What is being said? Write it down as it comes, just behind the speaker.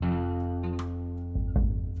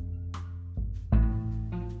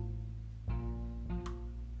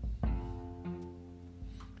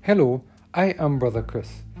Hello, I am Brother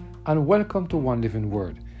Chris, and welcome to One Living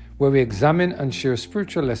Word, where we examine and share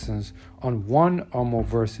spiritual lessons on one or more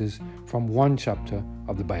verses from one chapter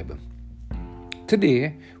of the Bible.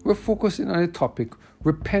 Today, we're focusing on the topic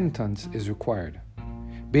Repentance is Required.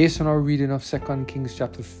 Based on our reading of 2 Kings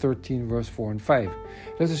chapter 13, verse 4 and 5,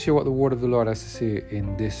 let us hear what the word of the Lord has to say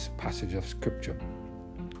in this passage of scripture.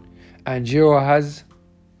 And Jehoahaz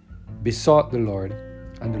besought the Lord,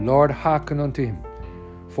 and the Lord hearkened unto him,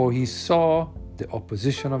 for he saw the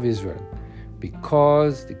opposition of Israel,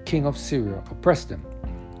 because the king of Syria oppressed them.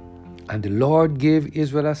 And the Lord gave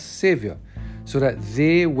Israel a savior, so that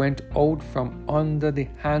they went out from under the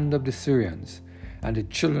hand of the Syrians, and the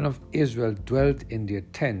children of Israel dwelt in their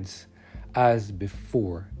tents as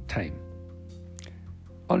before time.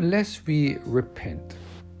 Unless we repent,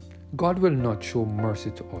 God will not show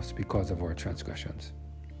mercy to us because of our transgressions.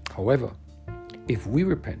 However, if we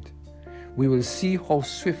repent, we will see how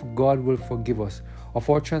swift God will forgive us of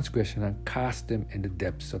our transgression and cast them in the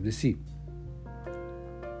depths of the sea.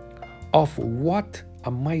 Of what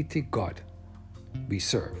a mighty God we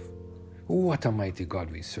serve. What a mighty God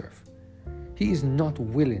we serve. He is not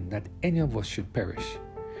willing that any of us should perish.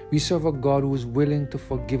 We serve a God who is willing to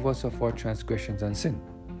forgive us of our transgressions and sin.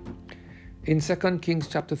 In 2 Kings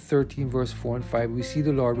chapter 13, verse 4 and 5, we see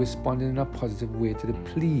the Lord responding in a positive way to the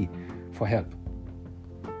plea for help.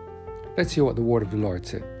 Let's hear what the word of the Lord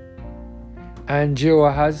said. And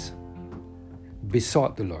Jehoahaz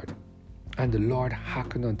besought the Lord, and the Lord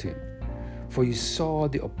hearkened unto him. For he saw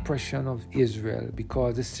the oppression of Israel,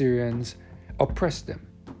 because the Syrians oppressed them.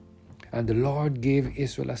 And the Lord gave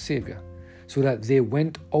Israel a savior, so that they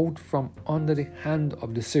went out from under the hand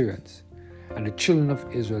of the Syrians, and the children of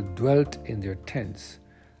Israel dwelt in their tents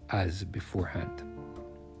as beforehand.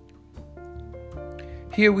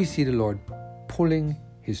 Here we see the Lord pulling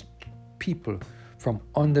his people from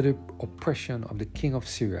under the oppression of the king of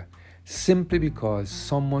Syria, simply because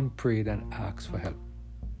someone prayed and asked for help.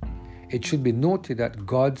 It should be noted that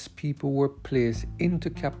God's people were placed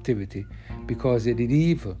into captivity because they did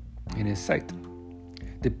evil in his sight.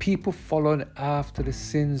 The people followed after the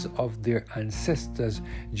sins of their ancestors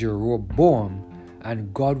Jeroboam,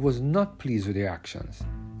 and God was not pleased with their actions.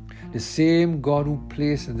 The same God who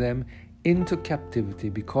placed them into captivity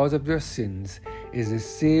because of their sins is the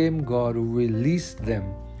same God who released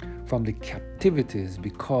them from the captivities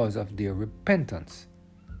because of their repentance.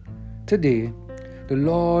 Today, the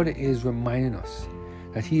Lord is reminding us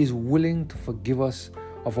that he is willing to forgive us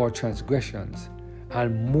of our transgressions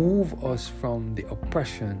and move us from the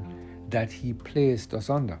oppression that he placed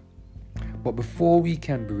us under. But before we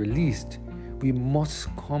can be released, we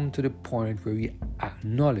must come to the point where we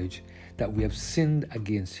acknowledge that we have sinned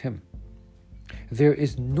against him. There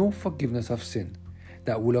is no forgiveness of sin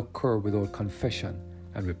that will occur without confession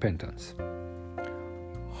and repentance.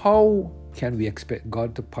 How can we expect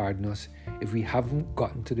God to pardon us if we haven't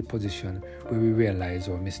gotten to the position where we realize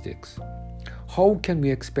our mistakes? How can we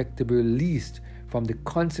expect to be released from the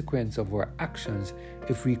consequence of our actions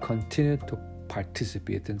if we continue to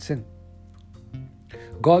participate in sin?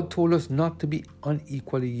 God told us not to be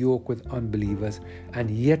unequally yoked with unbelievers, and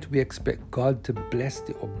yet we expect God to bless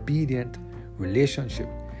the obedient relationship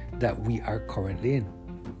that we are currently in,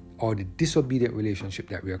 or the disobedient relationship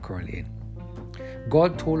that we are currently in.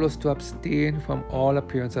 God told us to abstain from all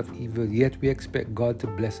appearance of evil, yet we expect God to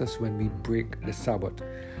bless us when we break the Sabbath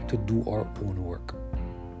to do our own work.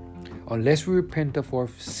 Unless we repent of our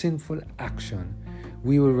sinful action,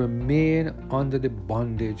 we will remain under the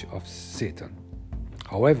bondage of Satan.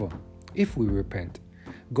 However, if we repent,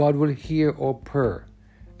 God will hear our prayer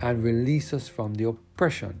and release us from the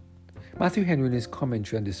oppression. Matthew Henry, in his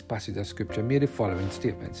commentary on this passage of scripture, made the following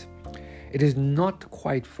statements. It is not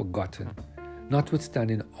quite forgotten,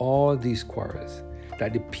 notwithstanding all these quarrels,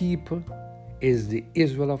 that the people is the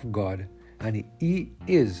Israel of God, and he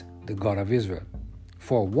is the God of Israel.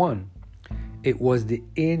 For one, it was the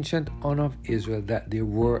ancient honor of Israel that they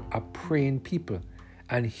were a praying people,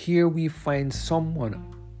 and here we find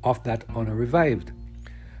someone of that honor revived.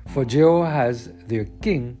 For Jehoahaz, their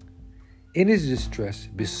king, in his distress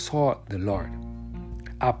besought the Lord,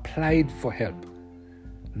 applied for help,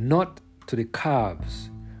 not to the calves,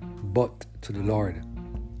 but to the Lord.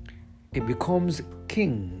 It becomes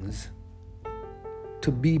kings to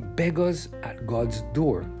be beggars at God's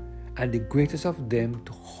door, and the greatest of them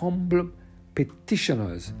to humble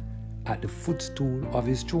petitioners at the footstool of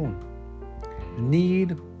his throne.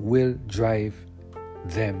 Need will drive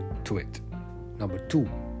them to it. Number 2,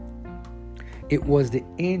 it was the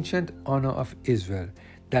ancient honor of Israel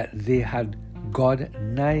that they had God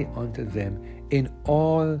nigh unto them in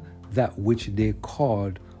all that which they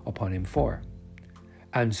called upon him for.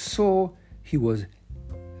 And so he was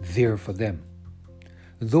there for them.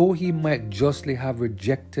 Though he might justly have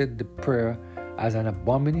rejected the prayer as an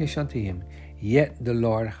abomination to him, yet the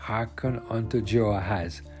Lord hearkened unto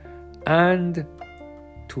Jehoahaz and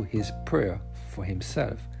to his prayer for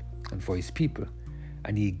himself and for his people,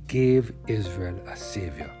 and he gave Israel a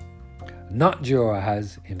savior. Not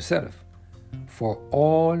Jehoahaz himself, for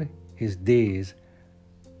all his days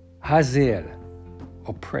Hazael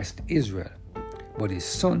oppressed Israel, but his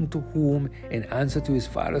son, to whom, in answer to his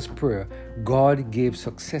father's prayer, God gave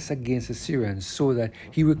success against the Syrians, so that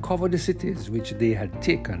he recovered the cities which they had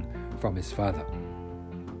taken from his father.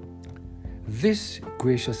 This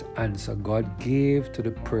gracious answer God gave to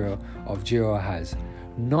the prayer of Jehoahaz,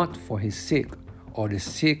 not for his sake or the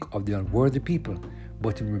sake of the unworthy people,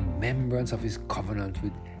 but in remembrance of his covenant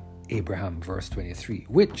with Abraham, verse 23,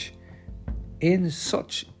 which, in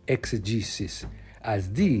such exegesis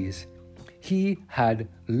as these, he had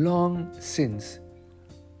long since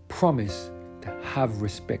promised to have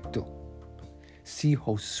respect to. See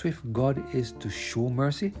how swift God is to show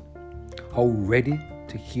mercy, how ready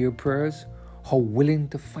to hear prayers, how willing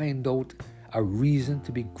to find out a reason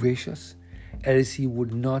to be gracious, else he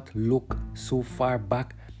would not look so far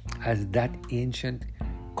back as that ancient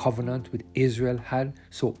covenant with Israel had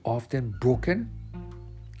so often broken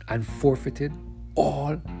and forfeited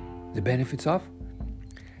all the benefits of.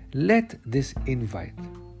 Let this invite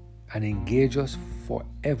and engage us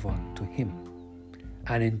forever to him,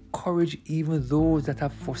 and encourage even those that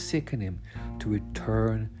have forsaken him to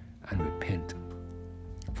return and repent.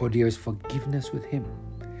 For there is forgiveness with him,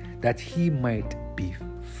 that he might be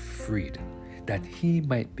freed,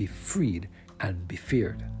 and be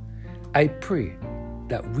feared. I pray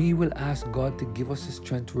that we will ask God to give us the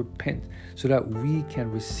strength to repent, so that we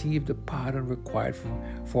can receive the pardon required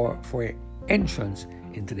for entrance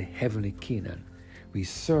into the heavenly Canaan. We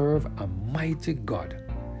serve a mighty God.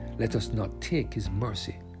 Let us not take his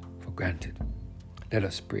mercy for granted. Let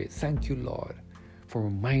us pray. Thank you, Lord, for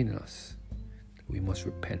reminding us that we must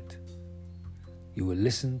repent. You will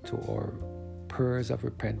listen to our prayers of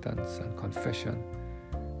repentance and confession,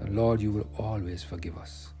 and Lord, you will always forgive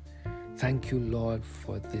us. Thank you, Lord,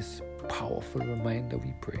 for this powerful reminder,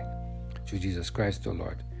 we pray. Through Jesus Christ, our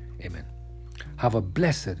Lord. Amen. Have a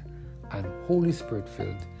blessed and Holy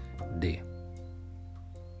Spirit-filled day.